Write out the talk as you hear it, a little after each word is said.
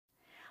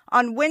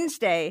On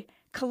Wednesday,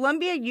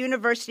 Columbia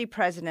University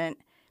President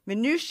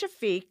Minouche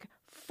Shafik,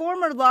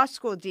 former law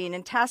school dean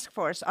and task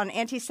force on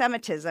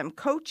anti-Semitism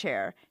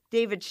co-chair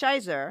David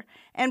Scheiser,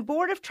 and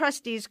Board of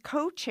Trustees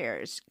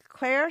co-chairs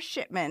Claire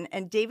Shipman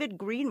and David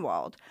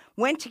Greenwald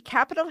went to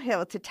Capitol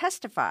Hill to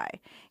testify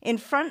in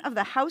front of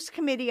the House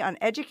Committee on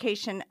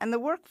Education and the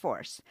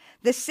Workforce,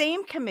 the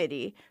same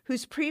committee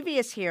whose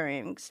previous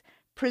hearings,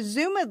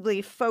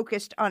 presumably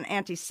focused on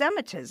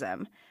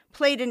anti-Semitism,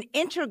 played an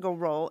integral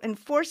role in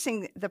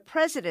forcing the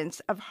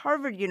presidents of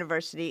Harvard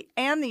University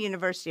and the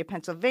University of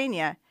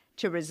Pennsylvania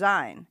to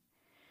resign.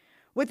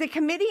 With the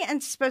committee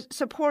and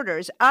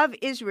supporters of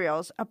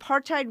Israel's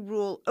apartheid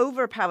rule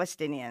over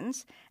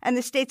Palestinians and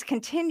the state's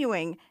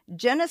continuing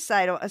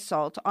genocidal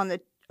assault on the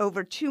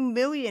over 2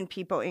 million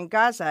people in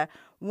Gaza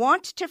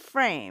want to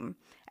frame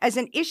as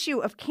an issue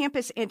of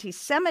campus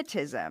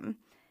anti-Semitism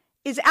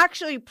is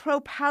actually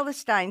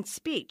pro-Palestine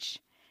speech.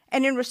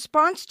 And in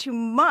response to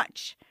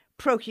much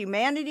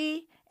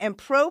pro-humanity and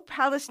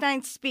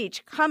pro-Palestine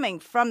speech coming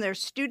from their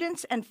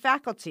students and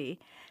faculty,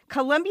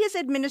 Columbia's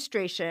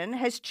administration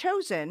has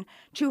chosen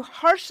to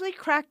harshly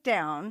crack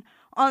down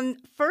on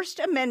First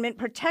Amendment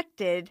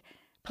protected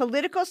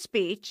political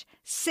speech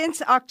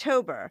since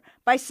October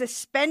by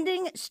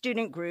suspending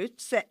student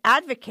groups that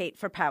advocate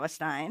for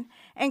Palestine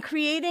and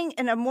creating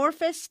an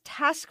amorphous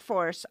task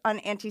force on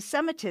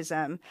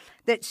anti-Semitism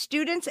that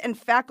students and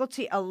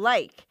faculty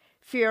alike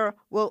fear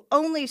will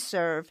only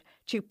serve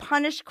to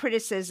punish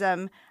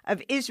criticism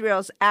of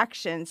Israel's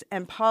actions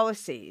and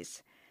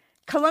policies.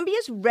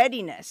 Columbia's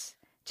readiness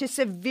to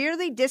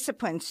severely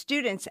discipline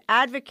students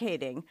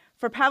advocating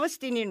for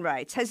Palestinian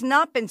rights has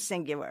not been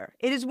singular.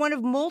 It is one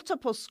of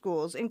multiple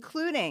schools,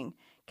 including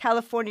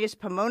California's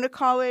Pomona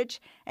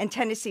College and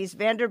Tennessee's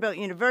Vanderbilt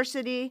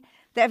University,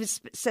 that have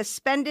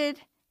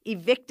suspended,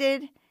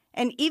 evicted,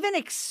 and even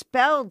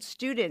expelled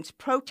students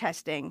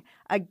protesting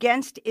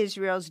against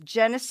Israel's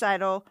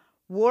genocidal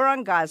war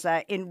on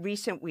Gaza in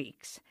recent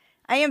weeks.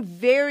 I am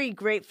very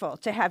grateful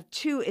to have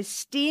two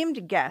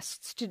esteemed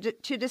guests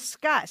to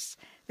discuss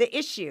the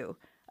issue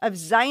of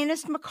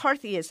Zionist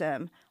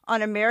McCarthyism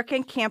on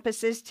American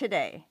campuses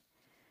today.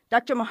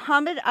 Dr.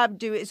 Mohamed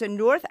Abdou is a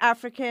North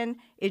African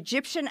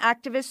Egyptian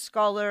activist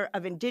scholar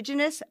of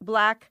indigenous,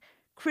 Black,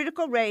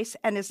 critical race,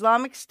 and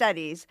Islamic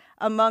studies,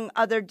 among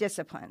other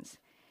disciplines.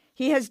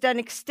 He has done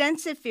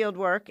extensive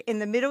fieldwork in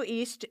the Middle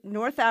East,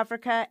 North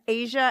Africa,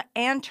 Asia,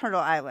 and Turtle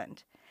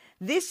Island.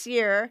 This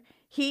year,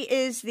 he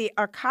is the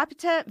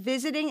Arcapita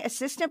Visiting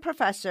Assistant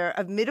Professor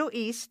of Middle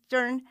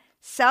Eastern,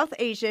 South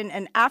Asian,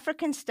 and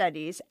African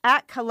Studies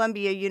at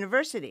Columbia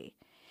University.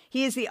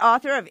 He is the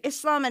author of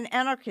Islam and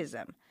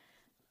Anarchism,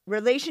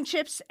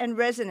 Relationships and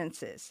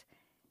Resonances.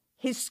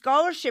 His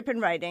scholarship and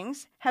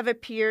writings have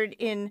appeared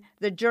in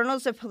the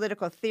Journals of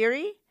Political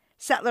Theory,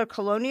 Settler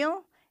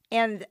Colonial,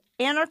 and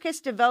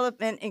Anarchist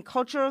Development in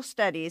Cultural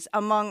Studies,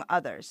 among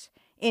others.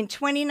 In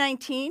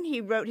 2019,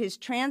 he wrote his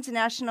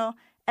transnational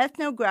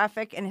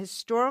ethnographic and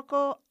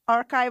historical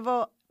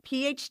archival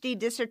PhD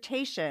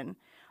dissertation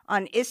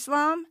on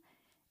Islam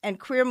and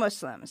queer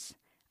Muslims,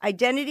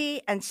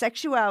 identity and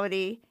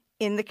sexuality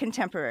in the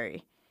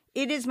contemporary.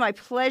 It is my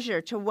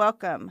pleasure to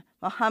welcome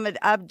Mohamed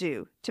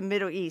Abdou to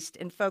Middle East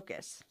in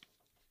Focus.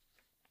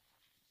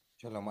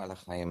 Shalom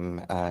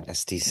aleichem,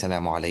 Esti,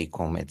 salamu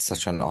alaikum. It's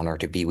such an honor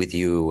to be with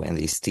you and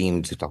the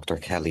esteemed Dr.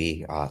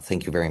 Kelley.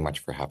 Thank you very much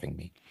for having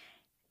me.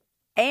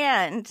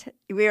 And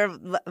we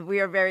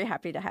are very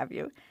happy to have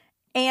you.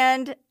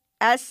 And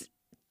as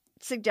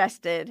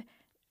suggested,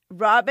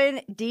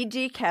 Robin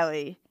D.G.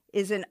 Kelley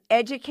is an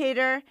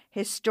educator,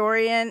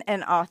 historian,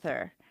 and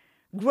author.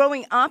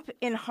 Growing up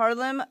in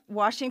Harlem,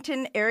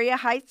 Washington area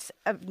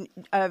of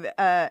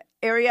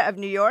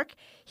New York,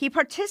 he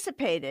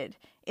participated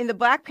in the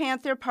Black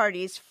Panther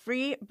Party's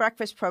free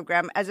breakfast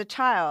program as a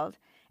child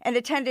and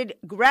attended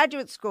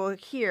graduate school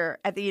here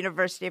at the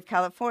University of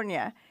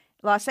California,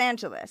 Los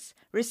Angeles,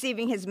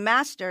 receiving his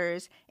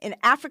master's in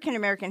African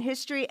American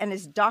history and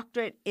his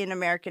doctorate in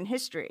American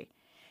history.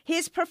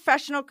 His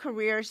professional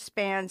career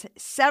spans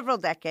several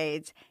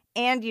decades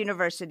and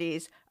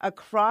universities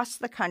across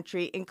the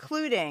country,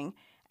 including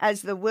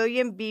as the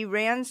William B.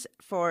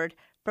 Ransford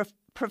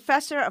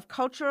Professor of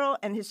Cultural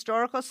and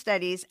Historical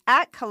Studies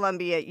at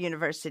Columbia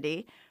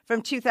University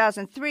from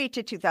 2003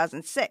 to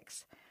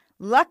 2006.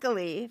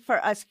 Luckily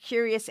for us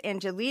curious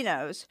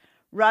Angelinos,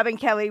 Robin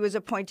Kelley was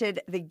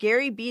appointed the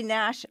Gary B.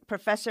 Nash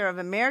Professor of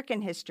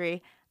American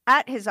History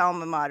at his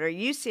alma mater,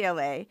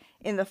 UCLA,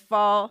 in the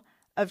fall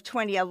of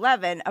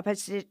 2011,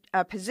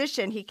 a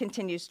position he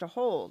continues to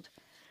hold.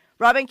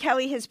 Robin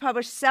Kelley has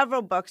published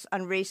several books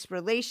on race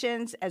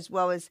relations as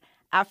well as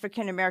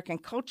African American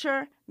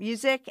culture,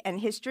 music, and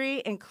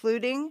history,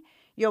 including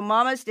Yo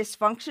Mama's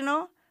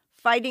Dysfunctional,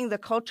 Fighting the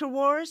Culture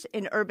Wars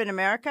in Urban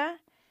America,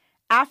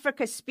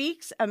 Africa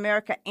Speaks,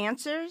 America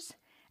Answers,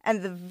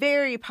 and the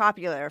very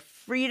popular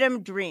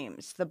Freedom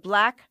Dreams, the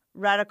Black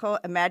Radical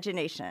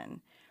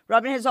Imagination.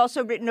 Robin has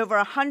also written over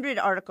 100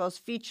 articles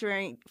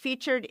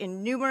featured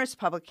in numerous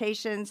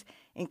publications,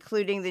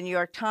 including the New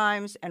York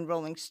Times and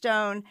Rolling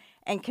Stone,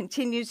 and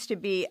continues to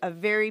be a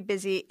very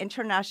busy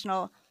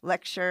international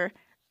lecturer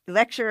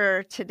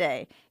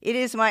today. It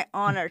is my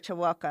honor to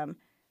welcome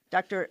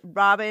Dr.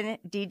 Robin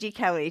D.G.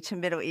 Kelley to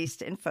Middle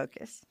East in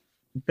Focus.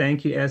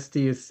 Thank you,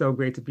 Esty. It's so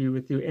great to be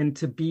with you and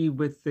to be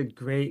with the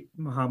great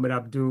Mohamed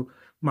Abdou.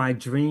 My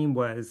dream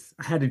was,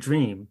 I had a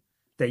dream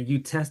that you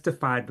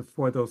testified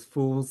before those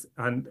fools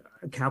on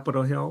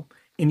Capitol Hill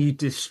and you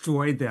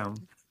destroyed them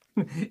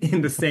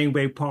in the same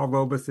way Paul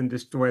Robeson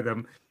destroyed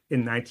them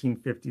in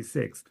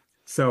 1956.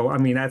 So, I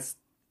mean, that's,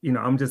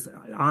 I'm just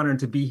honored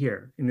to be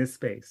here in this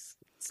space.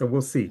 So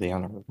we'll see. The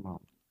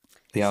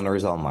honor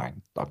is all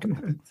mine, Dr.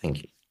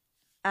 Thank you.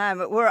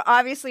 We're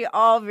obviously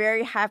all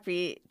very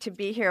happy to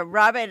be here.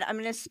 Robin, I'm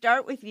going to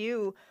start with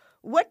you.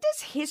 What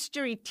does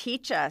history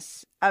teach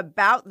us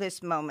about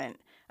this moment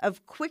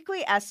of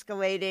quickly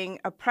escalating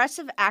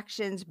oppressive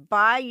actions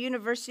by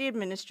university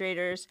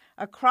administrators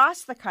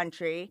across the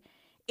country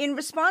in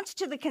response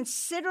to the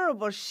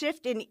considerable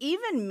shift in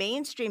even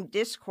mainstream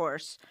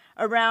discourse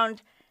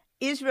around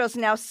Israel's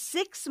now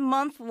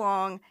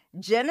 6-month-long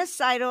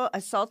genocidal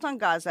assault on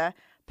Gaza,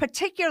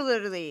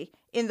 particularly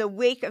in the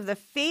wake of the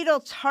fatal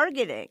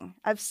targeting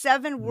of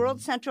 7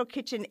 World Central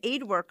Kitchen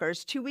aid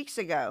workers 2 weeks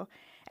ago,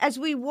 as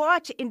we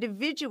watch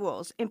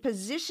individuals in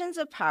positions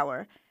of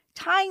power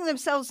tying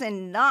themselves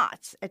in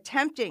knots,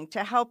 attempting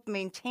to help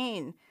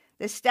maintain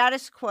the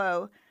status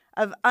quo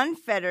of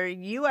unfettered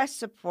U.S.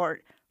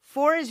 support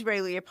for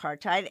Israeli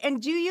apartheid?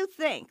 And do you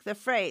think the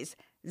phrase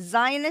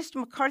Zionist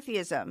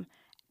McCarthyism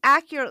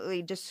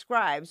accurately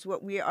describes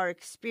what we are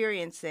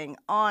experiencing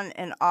on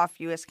and off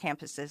U.S.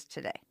 campuses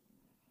today?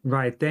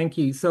 Right. Thank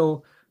you.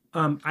 So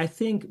I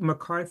think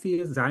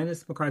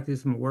Zionist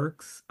McCarthyism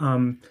works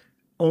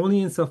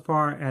only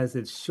insofar as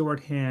it's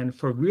shorthand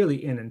for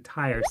really an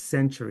entire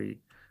century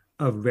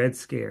of Red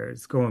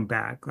Scares going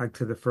back like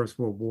to the First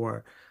World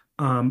War.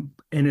 And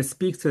it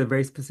speaks to a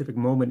very specific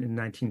moment in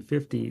the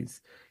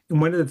 1950s. And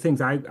one of the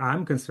things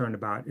I'm concerned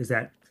about is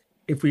that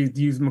if we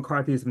use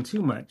McCarthyism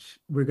too much,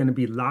 we're going to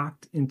be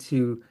locked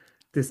into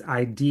this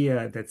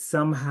idea that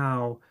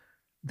somehow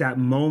that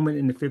moment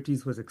in the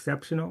 50s was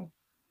exceptional,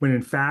 when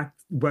in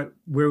fact, what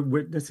we're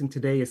witnessing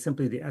today is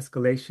simply the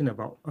escalation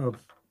of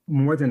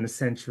more than a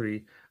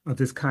century of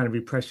this kind of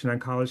repression on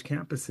college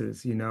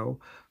campuses.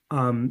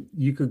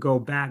 You could go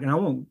back, and I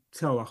won't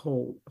tell a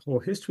whole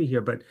history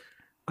here, but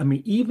I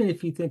mean, even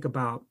if you think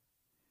about,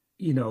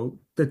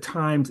 the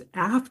times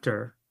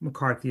after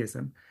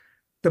McCarthyism,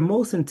 the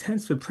most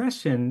intense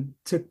repression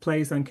took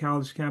place on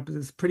college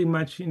campuses pretty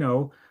much, in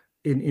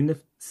the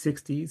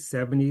 60s,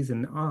 70s,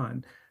 and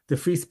on. The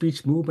free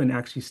speech movement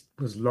actually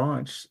was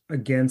launched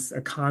against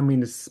a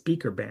communist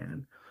speaker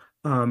ban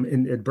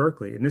at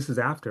Berkeley. And this is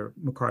after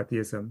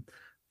McCarthyism.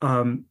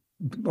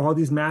 All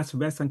these mass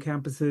arrests on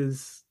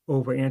campuses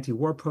over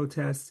anti-war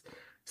protests.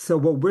 So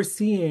what we're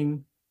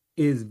seeing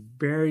is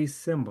very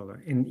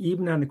similar. And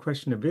even on the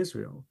question of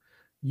Israel,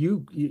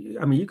 you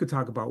could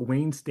talk about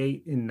Wayne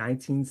State in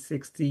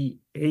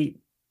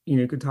 1968.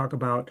 You could talk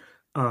about,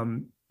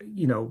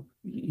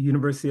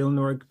 University of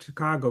Illinois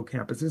Chicago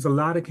campus. There's a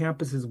lot of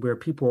campuses where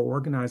people are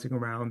organizing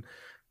around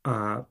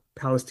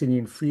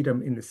Palestinian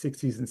freedom in the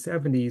 60s and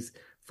 70s,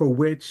 for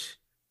which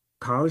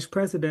college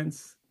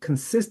presidents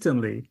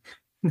consistently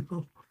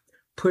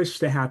pushed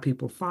to have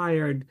people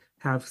fired,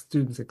 have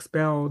students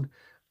expelled.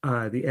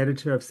 The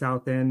editor of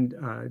South End,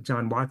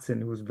 John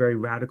Watson, who was a very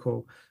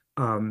radical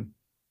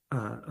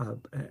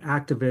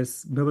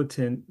activist,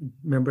 militant,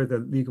 member of the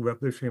League of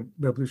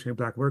Revolutionary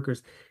Black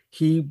Workers,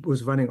 he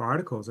was running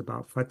articles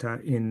about Fatah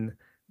in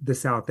the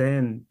South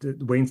End, the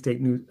Wayne State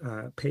News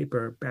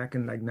paper back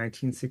in like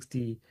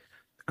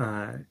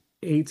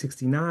 1968,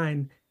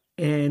 69,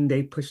 and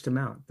they pushed him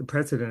out. The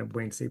president of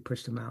Wayne State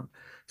pushed him out.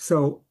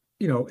 So,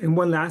 and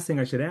one last thing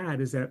I should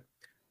add is that,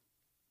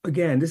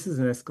 again, this is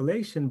an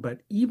escalation, but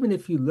even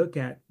if you look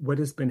at what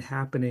has been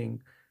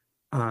happening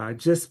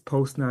just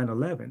post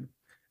 9/11,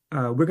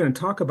 we're going to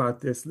talk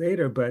about this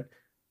later, but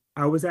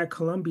I was at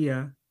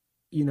Columbia,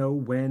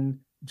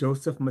 when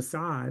Joseph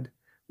Mossad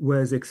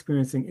was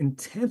experiencing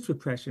intense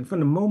repression from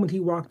the moment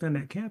he walked on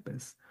that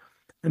campus.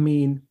 I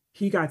mean,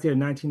 he got there in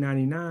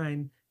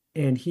 1999,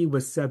 and he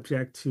was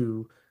subject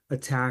to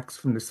attacks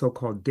from the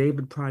so-called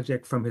David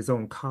Project, from his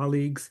own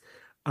colleagues.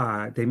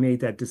 They made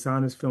that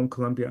dishonest film,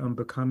 Columbia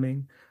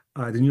Unbecoming.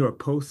 The New York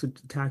Post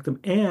attacked him,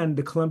 and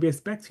the Columbia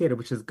Spectator,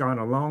 which has gone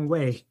a long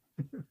way.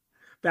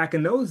 Back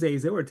in those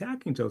days, they were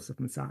attacking Joseph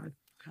Mossad.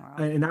 Wow.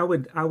 And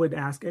I would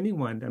ask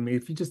anyone, I mean,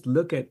 if you just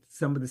look at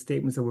some of the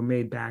statements that were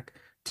made back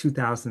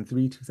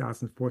 2003,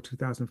 2004,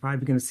 2005,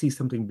 you're going to see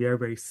something very,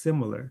 very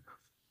similar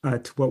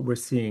to what we're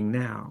seeing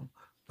now.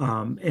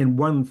 And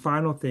one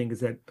final thing is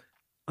that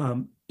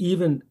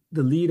even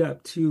the lead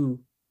up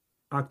to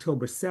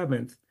October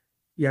 7th,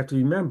 you have to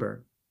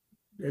remember,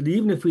 that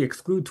even if we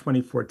exclude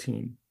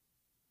 2014,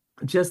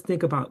 just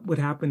think about what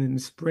happened in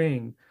the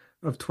spring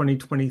of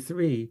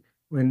 2023,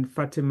 when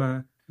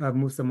Fatima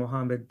Musa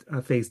Mohamed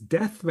faced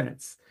death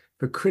threats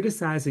for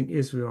criticizing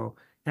Israel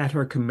at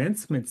her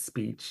commencement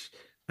speech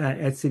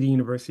at City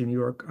University of New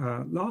York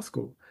Law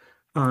School.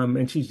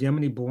 and she's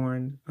Yemeni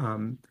born,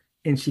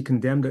 and she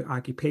condemned the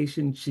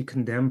occupation. She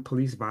condemned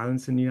police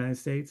violence in the United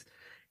States,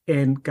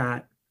 and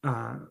got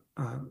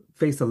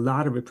faced a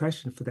lot of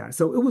repression for that.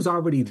 So it was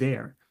already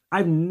there.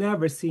 I've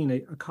never seen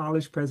a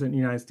college president in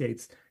the United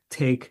States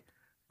take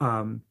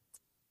um,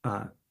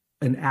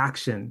 an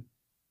action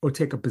or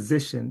take a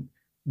position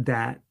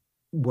that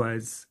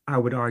was, I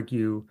would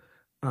argue,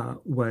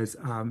 was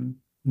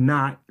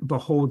not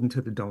beholden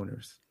to the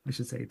donors. I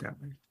should say it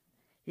that way.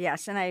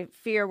 Yes, and I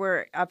fear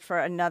we're up for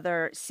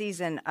another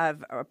season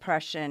of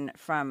oppression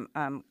from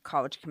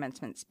college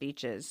commencement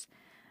speeches.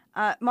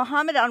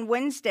 Mohamed, on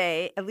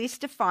Wednesday, Elise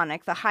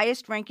Stefanik, the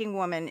highest-ranking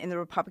woman in the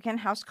Republican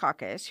House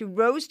caucus, who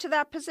rose to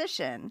that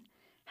position,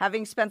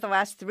 having spent the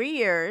last 3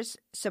 years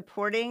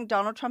supporting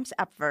Donald Trump's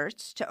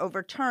efforts to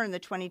overturn the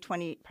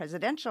 2020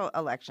 presidential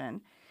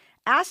election,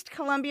 asked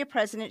Columbia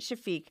President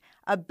Shafik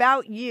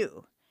about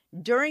you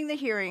during the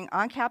hearing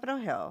on Capitol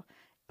Hill,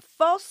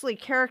 falsely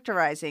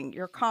characterizing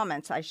your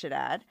comments, I should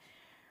add.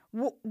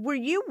 Were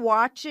you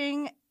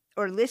watching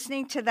or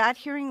listening to that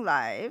hearing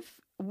live?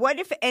 What,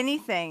 if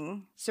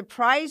anything,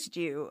 surprised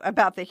you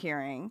about the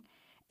hearing?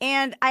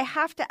 And I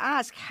have to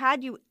ask,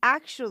 had you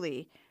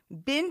actually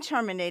been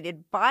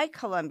terminated by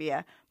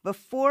Columbia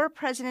before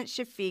President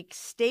Shafik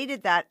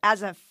stated that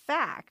as a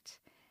fact,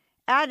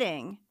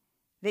 adding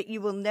that you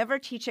will never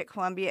teach at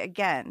Columbia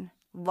again,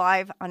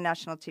 live on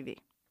national TV?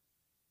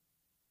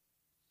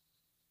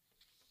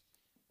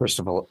 First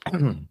of all,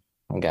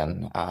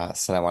 again,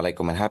 assalamu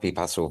alaikum and happy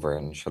Passover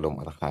and shalom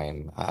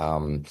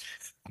aleichem.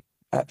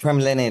 From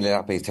Lenni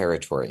Lerapi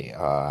territory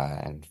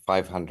and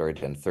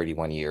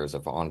 531 years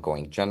of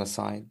ongoing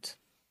genocide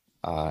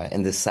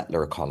in the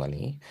settler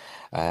colony,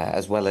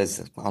 as well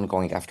as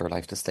ongoing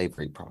afterlife to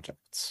slavery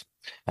projects.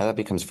 And that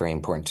becomes very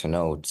important to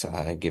note,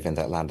 given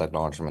that land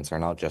acknowledgements are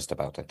not just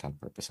about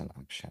intent, purpose, and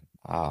action.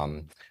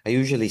 I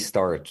usually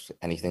start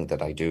anything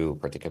that I do,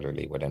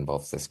 particularly what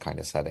involves this kind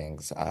of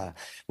settings,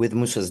 with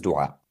Musa's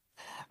dua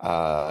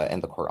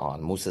in the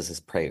Quran. Musa's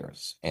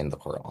prayers in the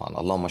Quran.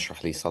 Allahumma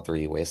shrah li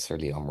sadri wa yassir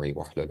li amri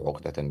wahlul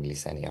 'uqdatan min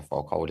lisani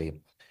yafqahu qawli.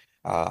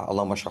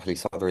 Allahumma shrah li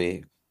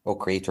sadri, O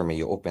Creator, may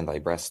you open thy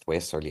breast,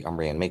 wayassir li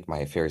amri, and make my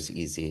affairs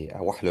easy,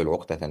 wahlul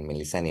 'uqdatan min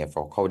lisani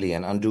yafqahu qawli,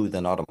 and undo the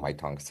knot of my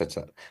tongue, such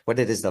that what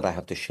it is that I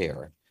have to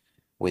share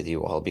with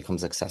you all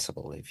becomes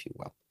accessible, if you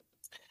will.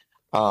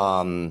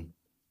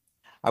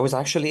 I was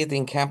actually at the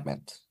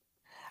encampment,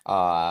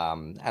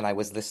 and I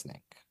was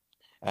listening.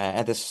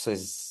 And this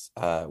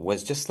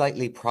was just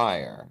slightly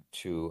prior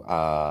to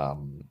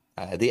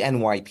the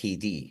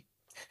NYPD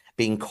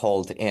being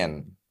called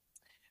in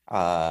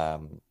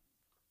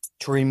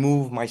to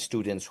remove my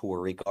students who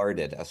were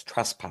regarded as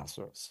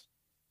trespassers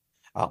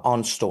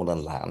on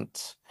stolen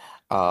land.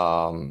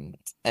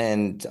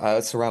 And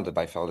surrounded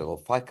by fellow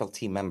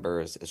faculty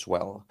members as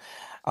well.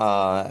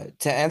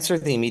 To answer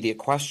the immediate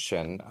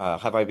question,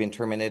 have I been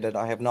terminated?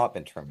 I have not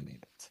been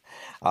terminated.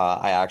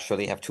 I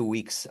actually have 2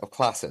 weeks of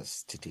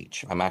classes to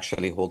teach. I'm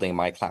actually holding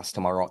my class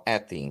tomorrow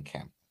at the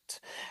encampment.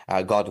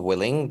 God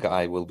willing,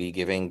 I will be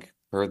giving,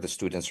 per the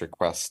students'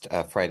 request,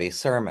 a Friday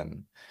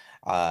sermon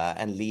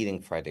and leading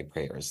Friday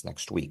prayers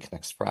next week,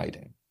 next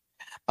Friday.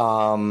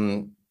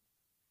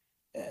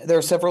 There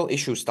are several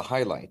issues to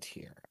highlight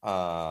here.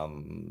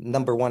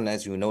 Number one,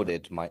 as you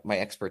noted, my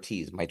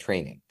expertise, my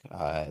training,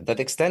 that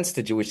extends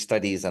to Jewish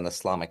studies and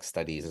Islamic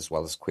studies, as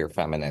well as queer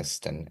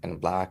feminist and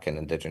Black and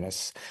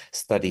Indigenous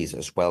studies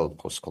as well,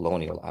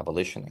 post-colonial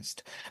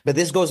abolitionist. But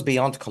this goes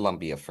beyond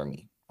Columbia for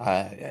me.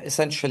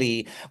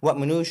 Essentially, what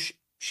Manoush,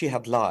 she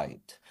had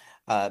lied.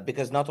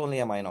 Because not only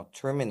am I not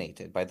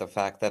terminated by the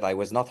fact that I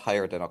was not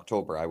hired in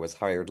October, I was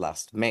hired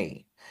last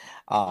May.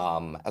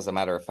 As a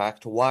matter of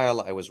fact,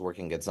 while I was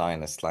working at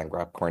Zionist Land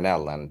Grab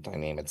Cornell, and I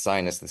name it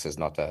Zionist, this is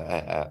not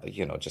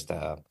just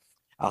a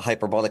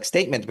hyperbolic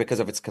statement because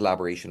of its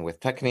collaboration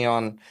with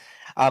Technion,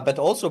 but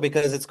also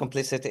because it's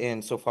complicit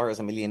in so far as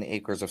 1 million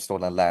acres of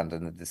stolen land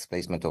and the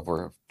displacement of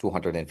over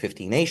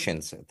 250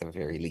 nations at the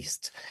very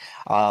least.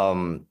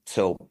 And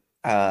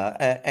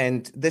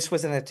this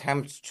was an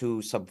attempt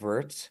to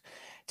subvert,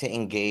 to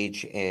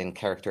engage in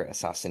character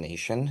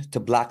assassination, to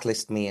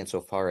blacklist me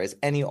insofar as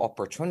any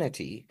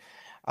opportunity,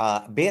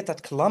 be it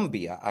at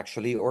Columbia,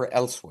 actually, or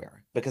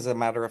elsewhere, because as a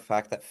matter of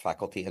fact, that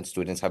faculty and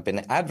students have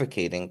been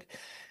advocating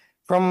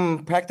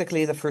from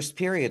practically the first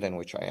period in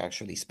which I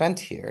actually spent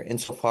here,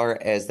 insofar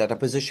as that a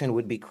position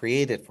would be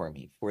created for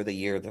me for the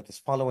year that is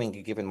following,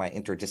 given my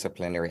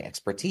interdisciplinary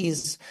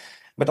expertise,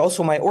 but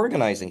also my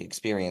organizing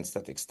experience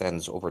that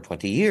extends over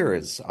 20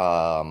 years,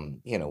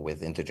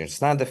 with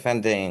Indigenous land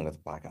defending,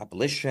 with Black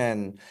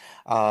abolition,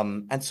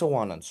 and so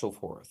on and so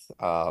forth.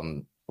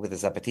 With the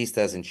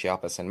Zapatistas in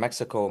Chiapas and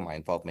Mexico, my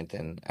involvement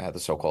in the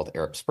so-called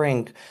Arab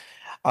Spring.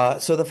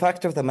 So the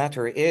fact of the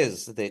matter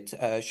is that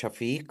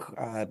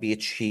Shafik, be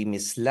it she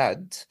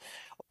misled,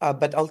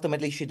 but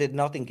ultimately she did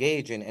not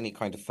engage in any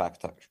kind of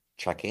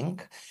fact-checking.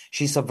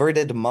 She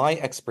subverted my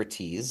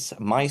expertise,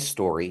 my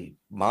story,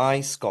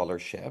 my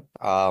scholarship.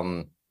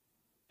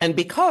 And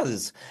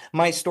because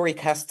my story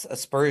casts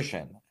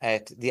aspersion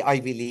at the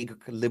Ivy League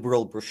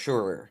liberal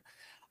brochure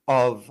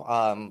of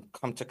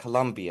come to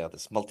Columbia,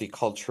 this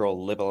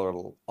multicultural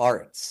liberal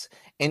arts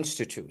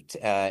institute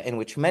in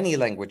which many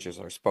languages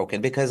are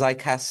spoken, because I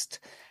cast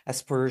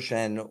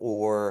aspersion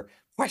or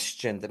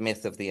question the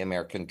myth of the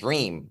American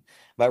dream,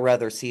 but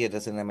rather see it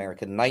as an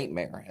American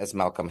nightmare, as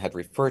Malcolm had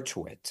referred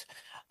to it.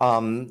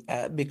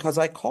 Because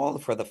I call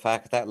for the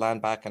fact that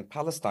land back in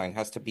Palestine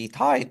has to be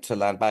tied to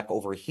land back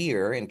over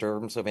here in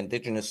terms of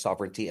indigenous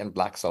sovereignty and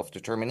Black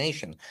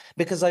self-determination.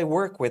 Because I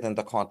work within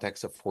the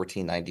context of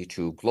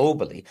 1492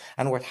 globally,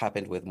 and what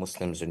happened with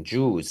Muslims and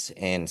Jews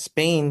in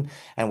Spain,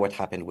 and what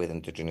happened with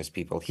indigenous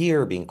people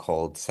here being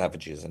called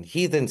savages and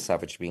heathens,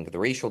 savage being the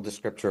racial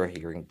descriptor,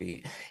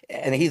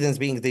 and heathens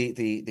being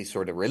the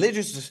sort of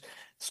religious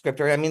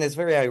descriptor. I mean, it's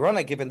very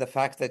ironic given the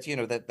fact that,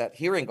 that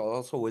hearing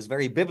also was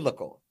very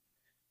biblical,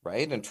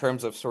 right? In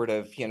terms of sort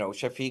of,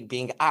 Shafiq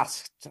being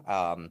asked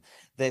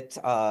that,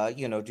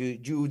 do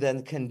you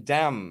then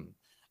condemn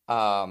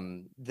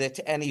that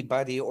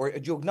anybody, or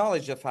do you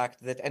acknowledge the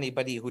fact that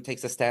anybody who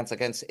takes a stance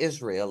against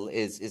Israel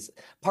is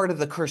part of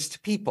the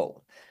cursed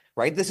people?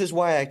 Right? This is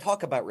why I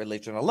talk about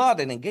religion a lot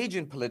and engage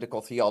in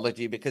political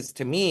theology, because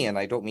to me, and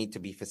I don't mean to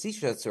be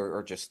facetious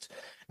or just,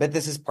 but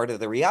this is part of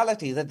the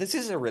reality that this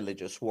is a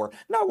religious war,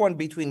 not one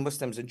between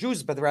Muslims and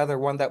Jews, but rather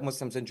one that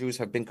Muslims and Jews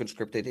have been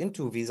conscripted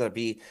into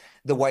vis-a-vis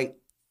the white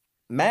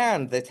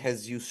man that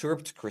has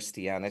usurped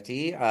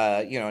Christianity,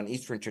 an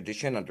Eastern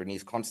tradition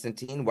underneath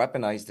Constantine,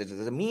 weaponized it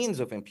as a means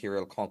of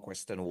imperial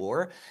conquest and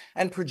war,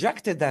 and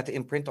projected that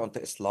imprint onto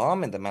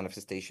Islam and the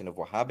manifestation of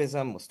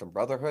Wahhabism, Muslim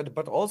Brotherhood,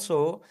 but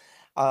also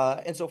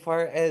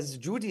insofar as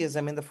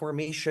Judaism in the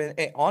formation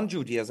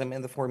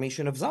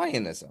of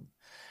Zionism.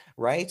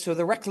 Right? So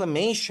the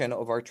reclamation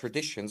of our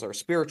traditions, our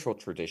spiritual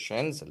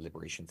traditions,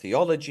 liberation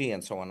theology,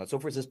 and so on and so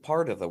forth, is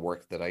part of the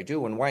work that I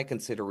do, and why I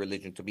consider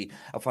religion to be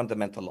a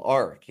fundamental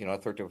arc. A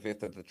third or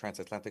fifth of the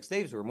transatlantic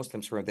slaves were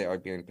Muslims from the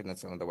Iberian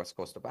Peninsula and the west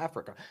coast of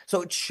Africa.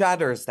 So it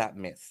shatters that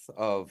myth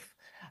of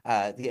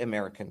the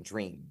American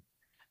dream.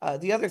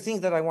 The other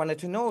thing that I wanted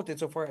to note,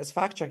 insofar as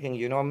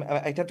fact-checking,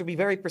 I tend to be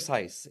very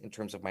precise in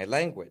terms of my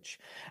language.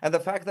 And the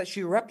fact that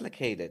she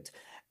replicated,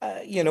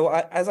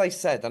 as I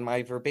said in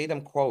my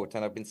verbatim quote,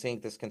 and I've been saying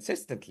this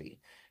consistently,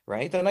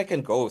 right? And I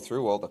can go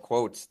through all the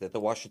quotes that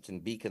the Washington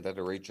Beacon that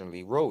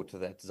originally wrote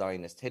that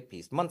Zionist hit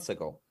piece months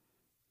ago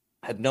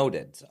had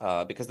noted,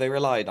 because they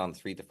relied on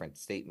 3 different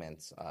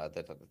statements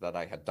that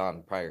I had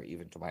done prior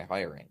even to my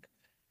hiring.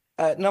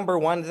 Number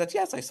one, that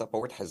yes, I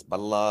support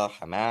Hezbollah,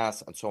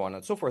 Hamas, and so on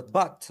and so forth.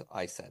 But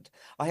I said,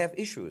 I have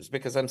issues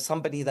because I'm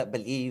somebody that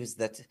believes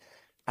that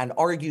and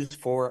argues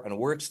for and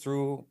works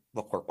through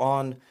the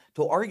Quran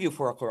to argue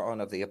for a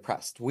Quran of the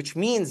oppressed, which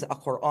means a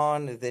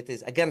Quran that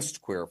is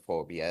against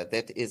queerphobia,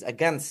 that is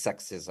against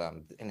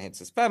sexism, and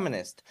hence is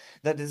feminist,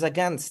 that is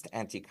against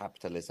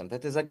anti-capitalism,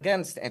 that is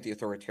against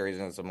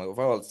anti-authoritarianism of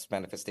all its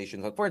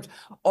manifestations and forms,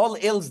 all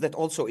ills that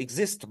also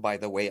exist, by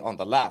the way, on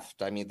the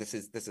left. I mean, this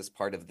is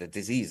part of the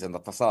disease and the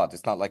facade.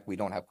 It's not like we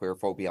don't have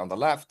queerphobia on the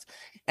left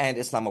and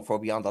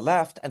Islamophobia on the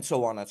left, and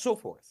so on and so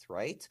forth,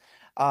 right?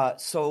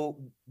 So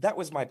that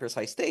was my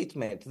precise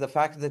statement. The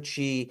fact that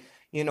she,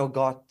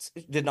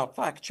 did not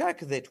fact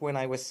check that when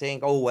I was saying,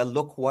 oh, well,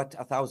 look what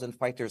 1,000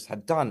 fighters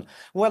had done.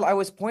 Well, I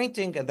was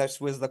pointing, and this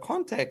was the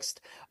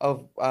context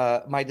of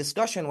my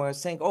discussion where I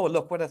was saying, oh,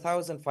 look what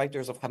 1,000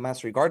 fighters of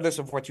Hamas, regardless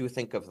of what you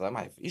think of them.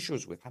 I have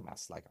issues with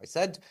Hamas, like I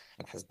said,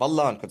 and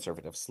Hezbollah and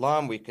conservative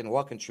Islam. We can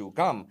walk and chew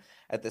gum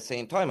at the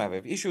same time. I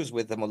have issues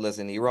with the mullahs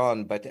in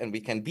Iran, and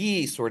we can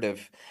be sort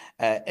of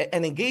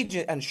and engage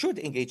in, and should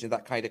engage in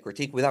that kind of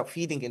critique without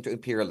feeding into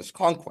imperialist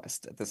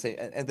conquest at the same.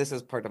 And this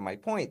is part of my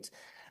point.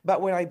 But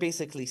when I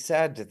basically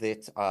said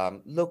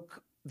that,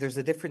 look, there's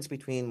a difference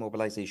between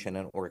mobilization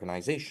and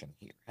organization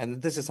here.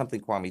 And this is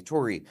something Kwame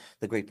Ture,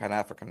 the great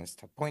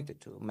Pan-Africanist, had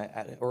pointed to.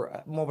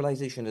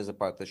 Mobilization is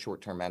about the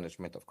short-term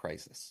management of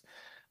crisis.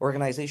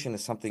 Organization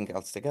is something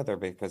else together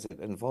because it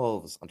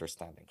involves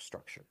understanding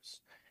structures,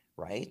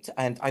 right?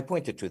 And I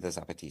pointed to the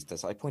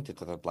Zapatistas, I pointed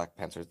to the Black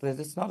Panthers, that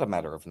it's not a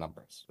matter of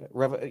numbers.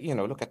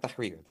 Look at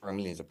Tahrir, there are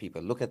millions of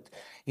people. Look at,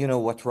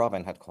 what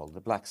Robin had called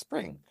the Black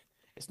Spring.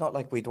 It's not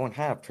like we don't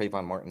have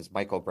Trayvon Martin's,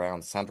 Michael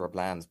Brown's, Sandra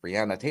Bland's,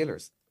 Breonna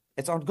Taylor's.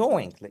 It's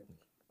ongoing litany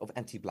of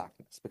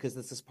anti-Blackness because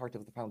this is part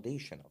of the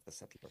foundation of the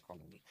settler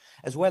colony,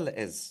 as well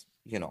as,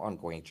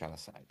 ongoing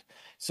genocide.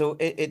 So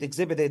it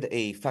exhibited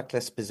a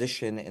factless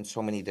position in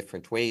so many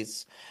different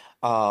ways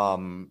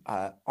on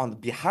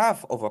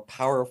behalf of a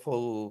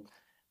powerful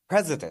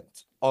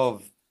president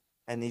of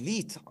an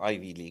elite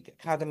Ivy League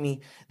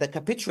academy that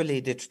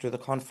capitulated to the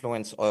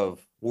confluence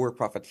of war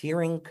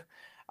profiteering,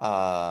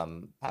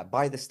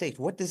 by the state.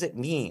 What does it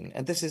mean?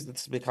 And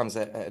this becomes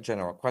a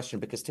general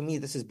question, because to me,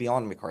 this is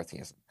beyond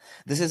McCarthyism.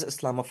 This is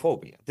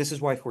Islamophobia. This is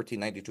why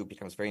 1492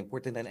 becomes very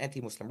important, and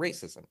anti-Muslim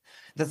racism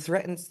that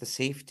threatens the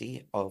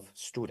safety of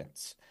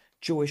students,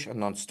 Jewish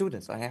and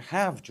non-students. I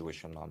have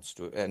Jewish and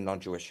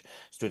non-Jewish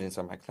students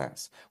in my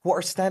class who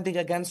are standing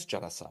against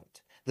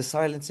genocide. the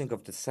silencing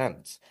of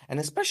dissent, and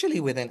especially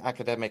within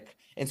academic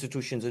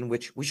institutions in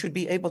which we should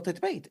be able to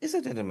debate. Is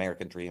it an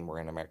American dream or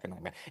an American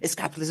nightmare? Is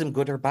capitalism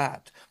good or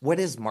bad? What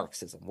is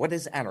Marxism? What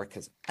is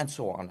anarchism? And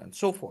so on and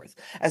so forth.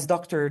 As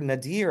Dr.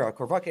 Nadira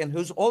Korvakian,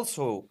 who's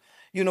also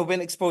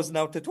been exposed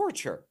now to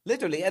torture,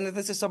 literally. And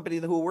this is somebody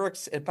who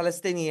works, a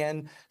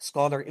Palestinian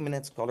scholar,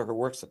 eminent scholar who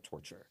works at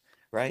torture,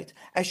 right?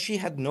 As she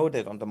had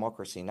noted on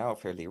Democracy Now!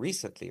 Fairly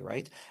recently,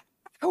 right?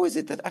 How is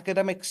it that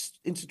academic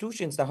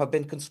institutions now have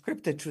been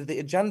conscripted to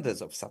the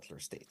agendas of settler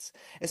states,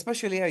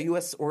 especially a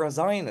US or a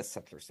Zionist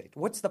settler state?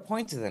 What's the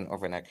point then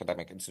of an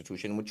academic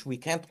institution in which we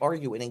can't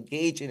argue and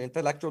engage in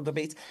intellectual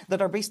debates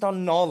that are based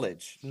on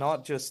knowledge,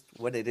 not just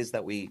what it is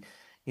that we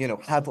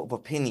have of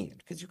opinion?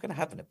 Because you can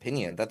have an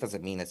opinion. That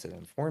doesn't mean it's an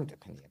informed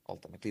opinion,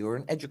 ultimately, or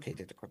an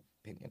educated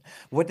opinion.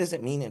 What does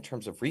it mean in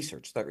terms of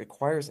research that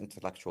requires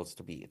intellectuals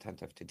to be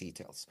attentive to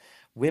details?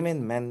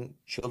 Women, men,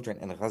 children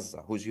in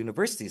Gaza, whose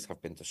universities have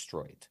been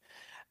destroyed.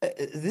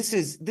 This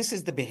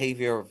is the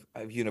behavior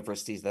of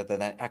universities that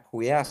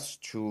acquiesce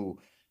to,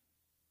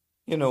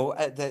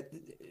 that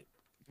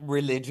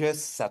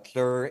religious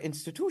settler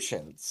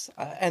institutions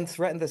and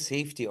threaten the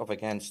safety of,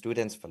 again,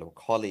 students, fellow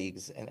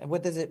colleagues. And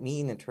what does it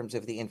mean in terms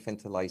of the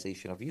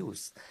infantilization of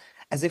youth?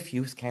 As if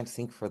youth can't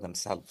think for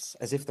themselves,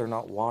 as if they're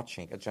not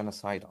watching a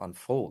genocide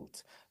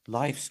unfold,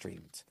 live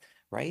streamed,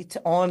 right?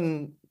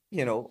 On,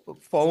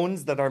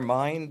 phones that are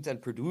mined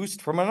and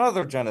produced from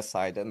another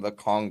genocide in the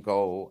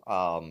Congo,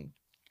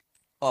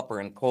 copper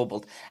and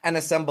cobalt, and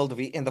assembled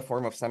in the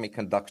form of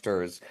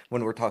semiconductors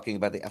when we're talking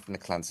about the ethnic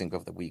cleansing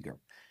of the Uyghur.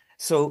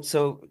 So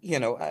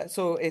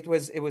it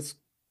was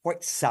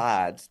quite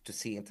sad to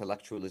see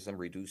intellectualism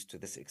reduced to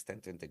this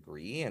extent and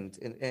degree, and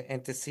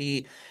to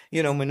see,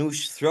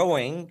 Manouche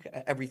throwing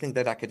everything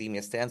that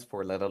academia stands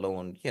for, let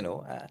alone,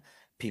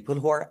 people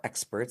who are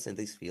experts in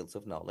these fields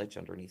of knowledge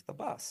underneath the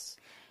bus.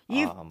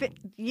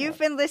 You've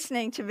been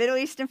listening to Middle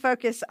East in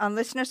Focus on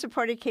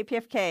listener-supported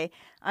KPFK.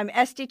 I'm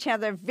Esty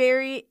Chandler,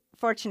 very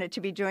fortunate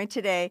to be joined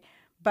today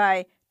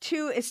by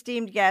two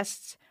esteemed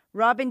guests,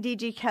 Robin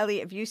D.G. Kelley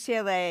of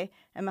UCLA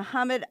and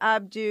Mohamed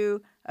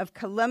Abdou of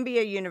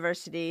Columbia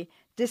University,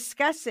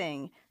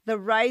 discussing the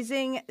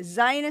rising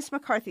Zionist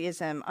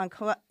McCarthyism on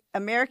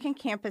American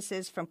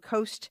campuses from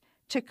coast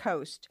to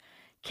coast.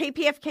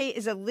 KPFK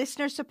is a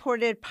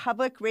listener-supported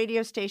public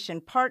radio station,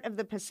 part of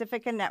the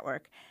Pacifica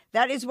Network.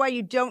 That is why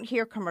you don't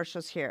hear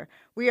commercials here.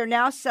 We are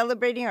now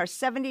celebrating our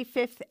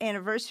 75th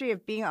anniversary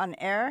of being on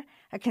air,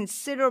 a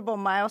considerable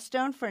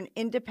milestone for an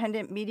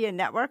independent media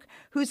network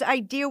whose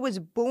idea was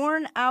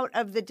born out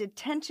of the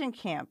detention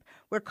camp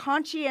where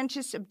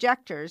conscientious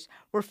objectors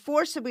were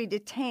forcibly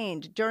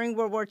detained during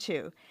World War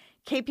II.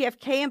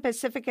 KPFK and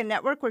Pacifica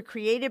Network were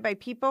created by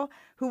people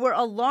who were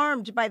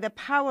alarmed by the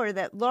power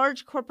that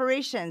large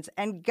corporations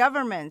and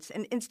governments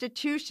and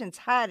institutions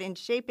had in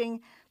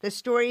shaping the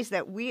stories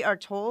that we are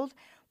told,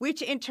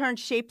 which in turn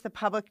shape the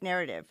public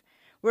narrative.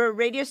 We're a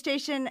radio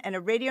station and a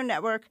radio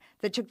network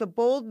that took the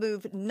bold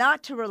move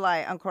not to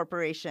rely on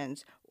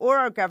corporations or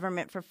our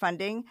government for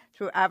funding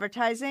through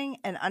advertising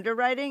and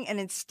underwriting, and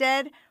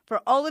instead,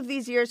 for all of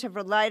these years, have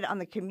relied on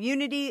the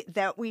community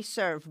that we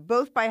serve,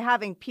 both by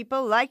having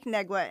people like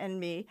Negwa and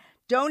me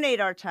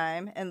donate our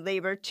time and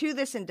labor to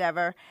this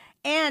endeavor,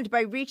 and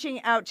by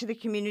reaching out to the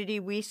community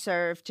we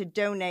serve to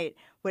donate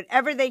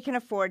whatever they can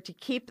afford to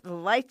keep the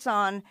lights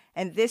on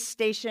and this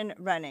station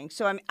running.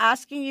 So I'm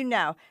asking you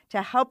now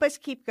to help us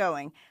keep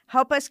going,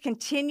 help us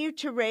continue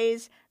to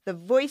raise the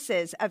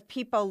voices of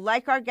people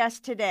like our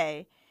guest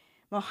today,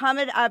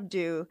 Mohamed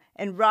Abdou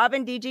and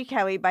Robin D.G.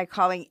 Kelley, by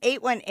calling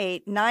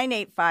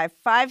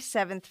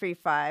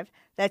 818-985-5735.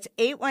 That's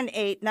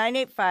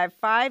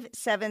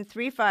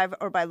 818-985-5735,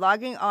 or by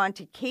logging on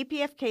to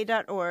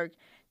kpfk.org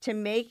to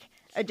make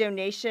a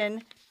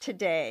donation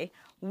today.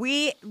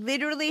 We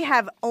literally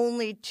have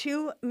only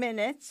 2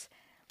 minutes.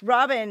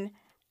 Robin,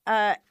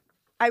 I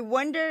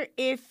wonder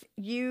if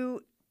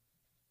you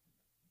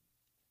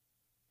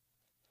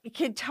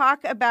could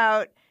talk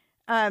about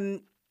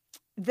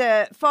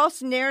the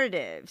false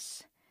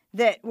narratives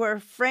that were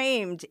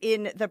framed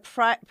in the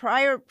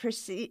prior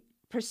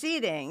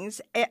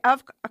proceedings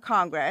of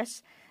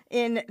Congress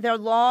in their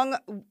long,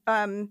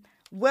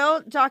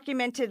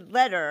 well-documented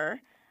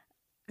letter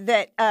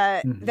that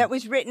that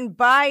was written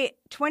by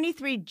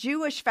 23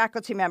 Jewish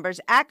faculty members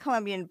at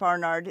Columbia and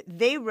Barnard.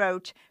 They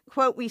wrote,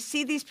 quote, "We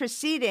see these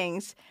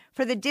proceedings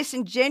for the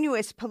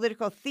disingenuous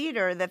political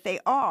theater that they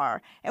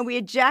are, and we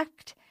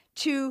object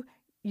to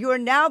your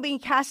now being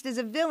cast as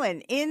a villain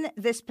in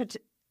this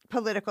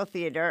political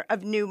theater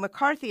of new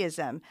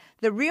McCarthyism.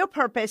 The real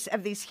purpose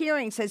of these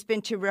hearings has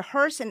been to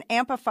rehearse and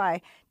amplify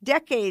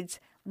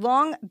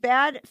decades-long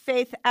bad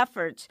faith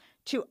efforts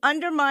to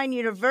undermine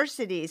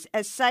universities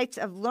as sites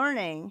of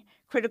learning,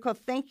 critical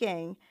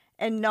thinking,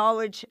 and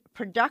knowledge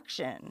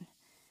production."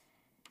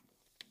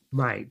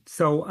 Right.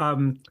 So I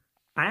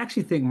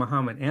actually think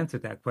Mohamed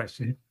answered that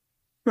question,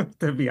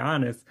 to be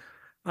honest.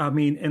 I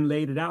mean, and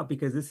laid it out,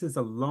 because this is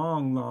a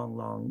long, long,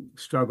 long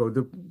struggle.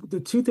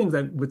 The two things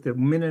that, with the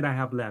minute I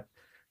have left,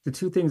 the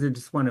two things I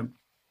just want to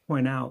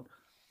point out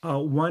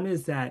One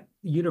is that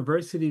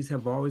universities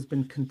have always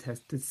been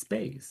contested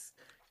space.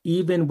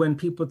 Even when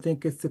people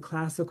think it's the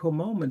classical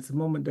moment, it's the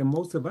moment that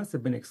most of us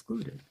have been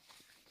excluded,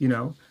 you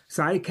know?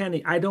 So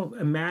I don't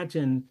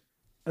imagine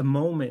a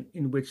moment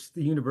in which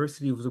the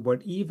university was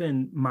what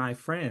even my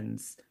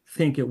friends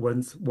think it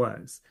once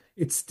was.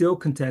 It's still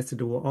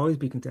contested, it will always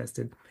be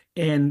contested.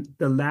 And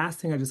the last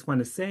thing I just want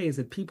to say is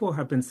that people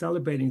have been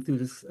celebrating through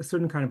this a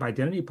certain kind of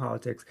identity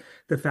politics,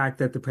 the fact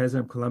that the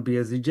president of Colombia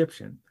is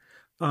Egyptian.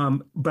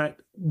 But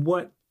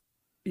what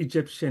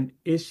Egyptian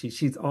is she?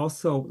 She's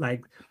also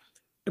like,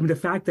 I mean, the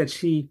fact that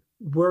she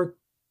worked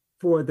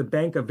for the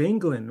Bank of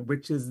England,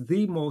 which is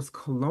the most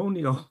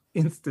colonial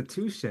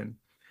institution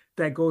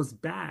that goes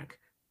back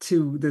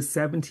to the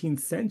 17th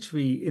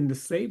century in the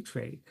slave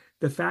trade.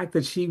 The fact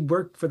that she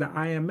worked for the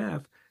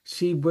IMF,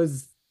 she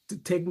was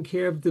taking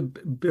care of the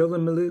Bill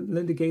and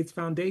Melinda Gates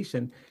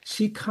Foundation.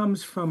 She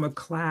comes from a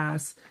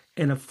class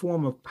and a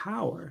form of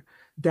power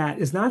that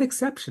is not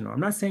exceptional. I'm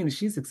not saying that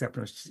she's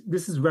exceptional.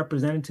 This is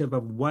representative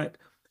of what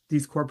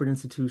these corporate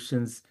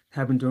institutions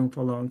have been doing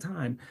for a long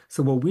time.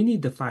 So what we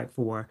need to fight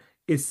for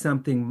is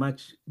something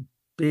much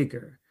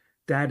bigger,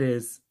 that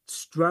is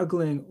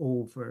struggling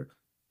over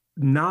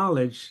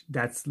knowledge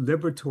that's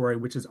liberatory,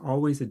 which is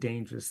always a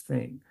dangerous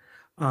thing.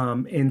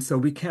 And so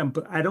we can't,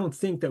 but I don't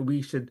think that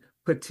we should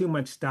put too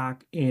much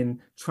stock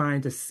in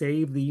trying to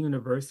save the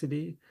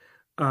university,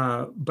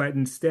 but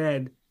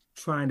instead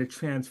trying to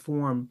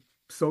transform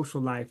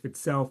social life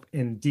itself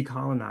and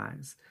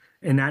decolonize.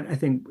 And that, I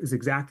think, is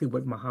exactly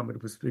what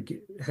Mohamed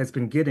has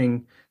been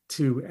getting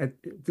to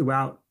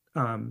throughout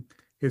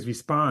his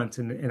response.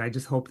 And I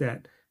just hope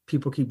that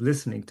people keep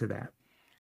listening to that.